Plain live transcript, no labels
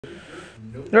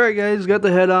Alright guys, got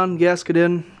the head on, gasket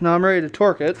in. Now I'm ready to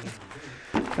torque it.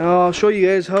 Now I'll show you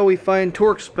guys how we find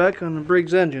torque spec on the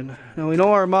Briggs engine. Now we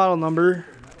know our model number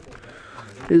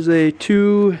is a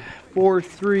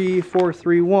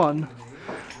 243431.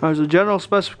 There's a general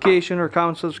specification or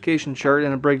common specification chart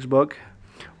in a Briggs book.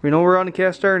 We know we're on a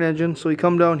cast iron engine, so we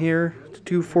come down here to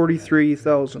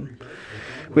 243,000.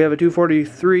 We have a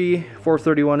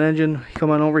 243-431 engine.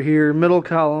 Come on over here, middle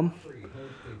column.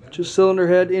 Just cylinder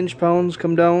head, inch pounds,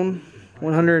 come down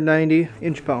 190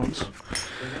 inch pounds.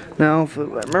 Now, if I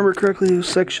remember correctly, it was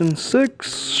section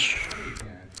 6.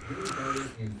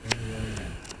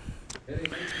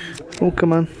 Oh,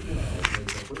 come on.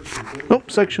 Nope,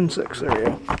 section 6. There you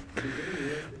go.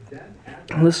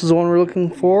 This is the one we're looking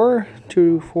for,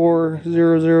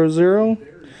 24000,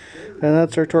 and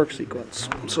that's our torque sequence.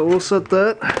 So we'll set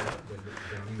that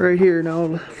right here. Now,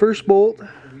 the first bolt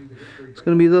is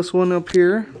going to be this one up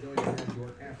here.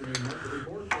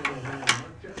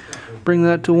 Bring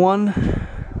that to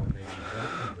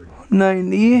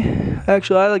 190.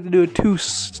 Actually, I like to do a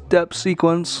two-step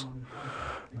sequence.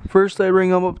 First, I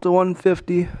bring them up to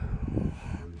 150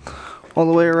 all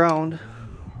the way around.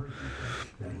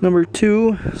 Number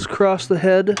 2 is cross the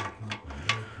head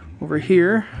over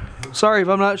here. Sorry if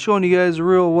I'm not showing you guys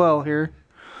real well here,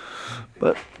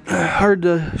 but hard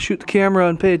to shoot the camera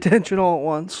and pay attention all at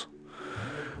once.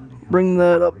 Bring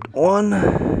that up to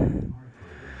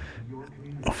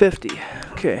 150.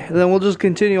 Okay, and then we'll just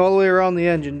continue all the way around the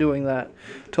engine doing that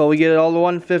until we get it all to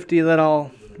 150, and then I'll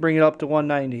bring it up to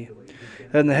 190.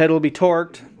 Then the head will be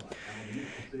torqued.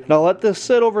 And I'll let this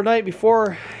sit overnight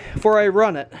before I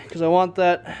run it, because I want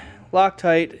that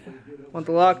Loctite, the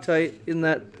Loctite in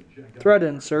that thread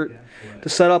insert to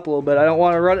set up a little bit. I don't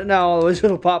want to run it now, otherwise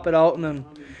it'll pop it out, and then,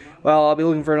 well, I'll be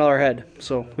looking for another head,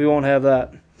 so we won't have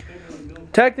that.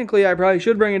 Technically, I probably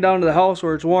should bring it down to the house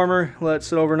where it's warmer, let it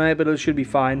sit overnight, but it should be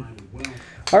fine.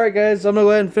 Alright guys, I'm going to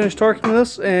go ahead and finish torquing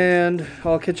this, and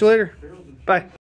I'll catch you later. Bye.